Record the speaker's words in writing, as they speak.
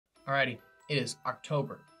Alrighty, it is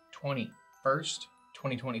October 21st,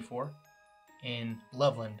 2024 in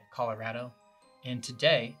Loveland, Colorado. And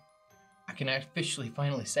today, I can officially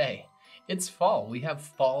finally say, it's fall. We have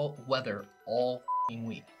fall weather all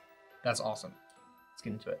week. That's awesome. Let's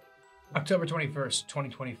get into it. October 21st,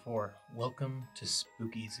 2024. Welcome to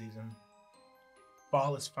spooky season.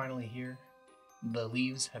 Fall is finally here. The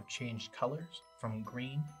leaves have changed colors from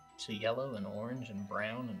green to yellow and orange and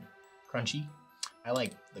brown and crunchy. I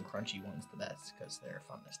like the crunchy ones the best because they're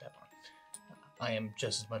fun to step on. I am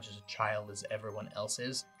just as much as a child as everyone else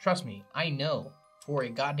is. Trust me, I know for a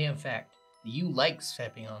goddamn fact that you like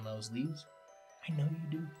stepping on those leaves. I know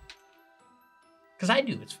you do. Because I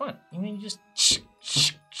do. It's fun. I mean, you just...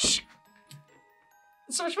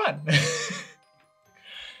 It's so much fun. Let's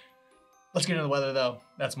get into the weather, though.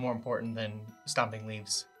 That's more important than stomping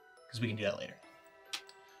leaves, because we can do that later.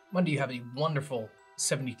 Monday, you have a wonderful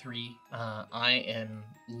 73. I am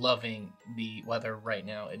loving the weather right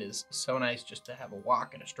now. It is so nice just to have a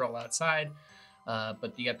walk and a stroll outside.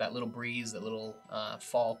 But you got that little breeze, that little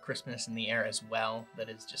fall Christmas in the air as well. That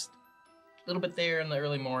is just a little bit there in the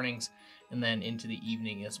early mornings and then into the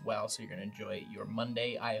evening as well. So you're going to enjoy your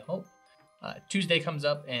Monday, I hope. Tuesday comes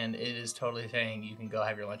up and it is totally saying you can go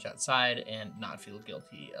have your lunch outside and not feel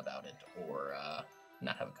guilty about it or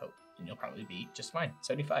not have a coat. And you'll probably be just fine.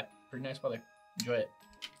 75. Pretty nice weather. Enjoy it.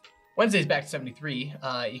 Wednesday's back to 73.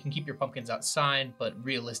 You can keep your pumpkins outside, but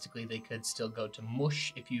realistically, they could still go to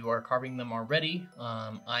mush if you are carving them already.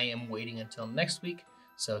 I am waiting until next week,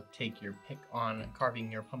 so take your pick on carving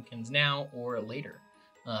your pumpkins now or later.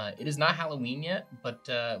 It is not Halloween yet, but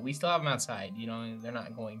we still have them outside. You know, they're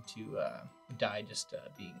not going to die just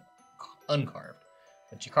being uncarved.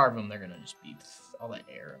 But you carve them, they're going to just be all that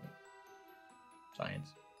air and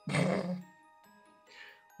science.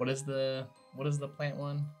 What is the plant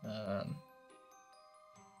one?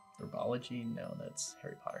 Herbology? No, that's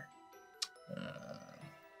Harry Potter.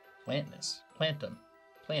 Plantum.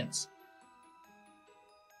 Plants.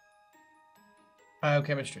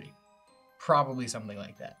 Biochemistry. Probably something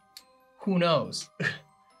like that. Who knows?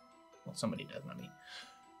 Well, somebody does, not me.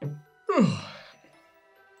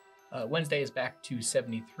 Wednesday is back to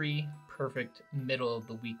 73. Perfect middle of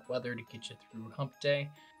the week weather to get you through hump day.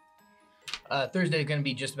 Thursday is going to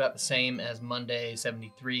be just about the same as Monday,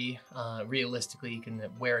 73. Realistically, you can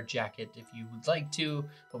wear a jacket if you would like to,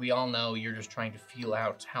 but we all know you're just trying to feel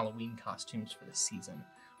out Halloween costumes for the season.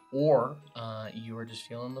 Or you are just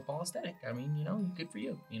feeling the fall aesthetic. I mean, you know, good for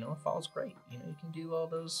you. You know, fall's great. You know, you can do all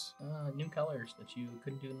those new colors that you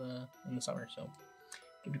couldn't do in the summer. So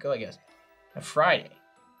give it a go, I guess. Now, Friday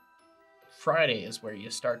is where you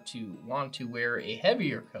start to want to wear a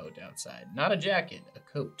heavier coat outside. Not a jacket, a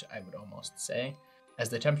coat, I would almost say, as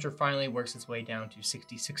the temperature finally works its way down to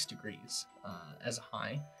 66 degrees as a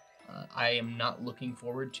high. I am not looking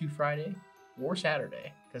forward to Friday or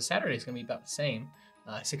Saturday, because Saturday is going to be about the same,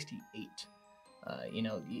 68. You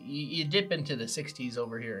know, you dip into the 60s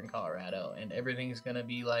over here in Colorado, and everything's going to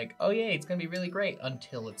be like, oh yeah, it's going to be really great,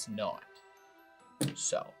 until it's not.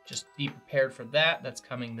 So just be prepared for that. That's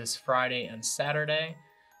coming this Friday and Saturday.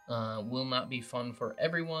 Will not be fun for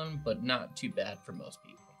everyone, but not too bad for most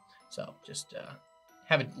people. So just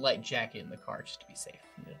have a light jacket in the car just to be safe.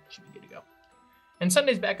 It should be good to go. And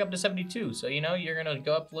Sunday's back up to 72. So, you know, you're going to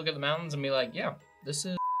go up, look at the mountains and be like, yeah, this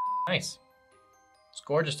is nice. It's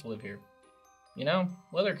gorgeous to live here. You know,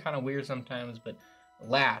 weather kind of weird sometimes, but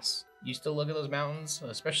alas, you still look at those mountains,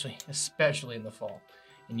 especially in the fall,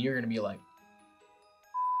 and you're going to be like,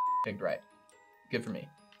 picked right. Good for me.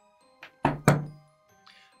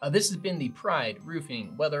 This has been the Pride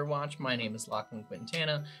Roofing Weather Watch. My name is Lachlan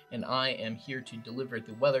Quintana, and I am here to deliver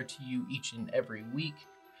the weather to you each and every week.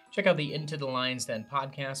 Check out the Into the Lion's Den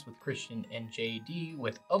podcast with Christian and JD,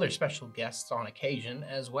 with other special guests on occasion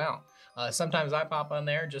as well. Sometimes I pop on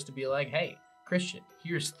there just to be like, hey, Christian,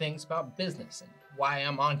 here's things about business, and why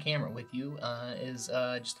I'm on camera with you is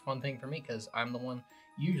just a fun thing for me, because I'm the one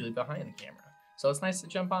usually behind the camera. So it's nice to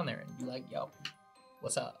jump on there and be like, yo,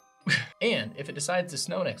 what's up? And if it decides to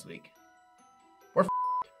snow next week, we're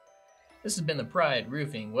This has been the Pride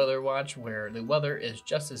Roofing Weather Watch, where the weather is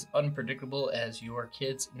just as unpredictable as your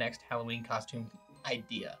kid's next Halloween costume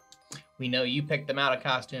idea. We know you picked them out a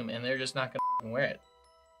costume and they're just not gonna wear it.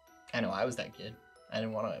 I know I was that kid. I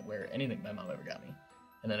didn't want to wear anything my mom ever got me.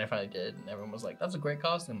 And then I finally did, and everyone was like, that's a great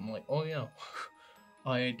costume. I'm like, oh yeah,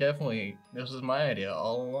 this was my idea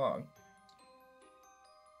all along.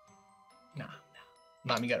 Nah.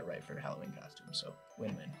 Mommy got it right for Halloween costume, so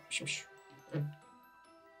win-win.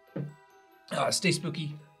 Stay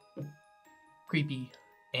spooky, creepy,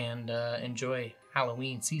 and enjoy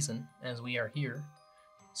Halloween season as we are here.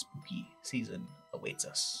 spooky season awaits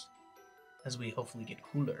us as we hopefully get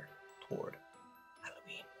cooler toward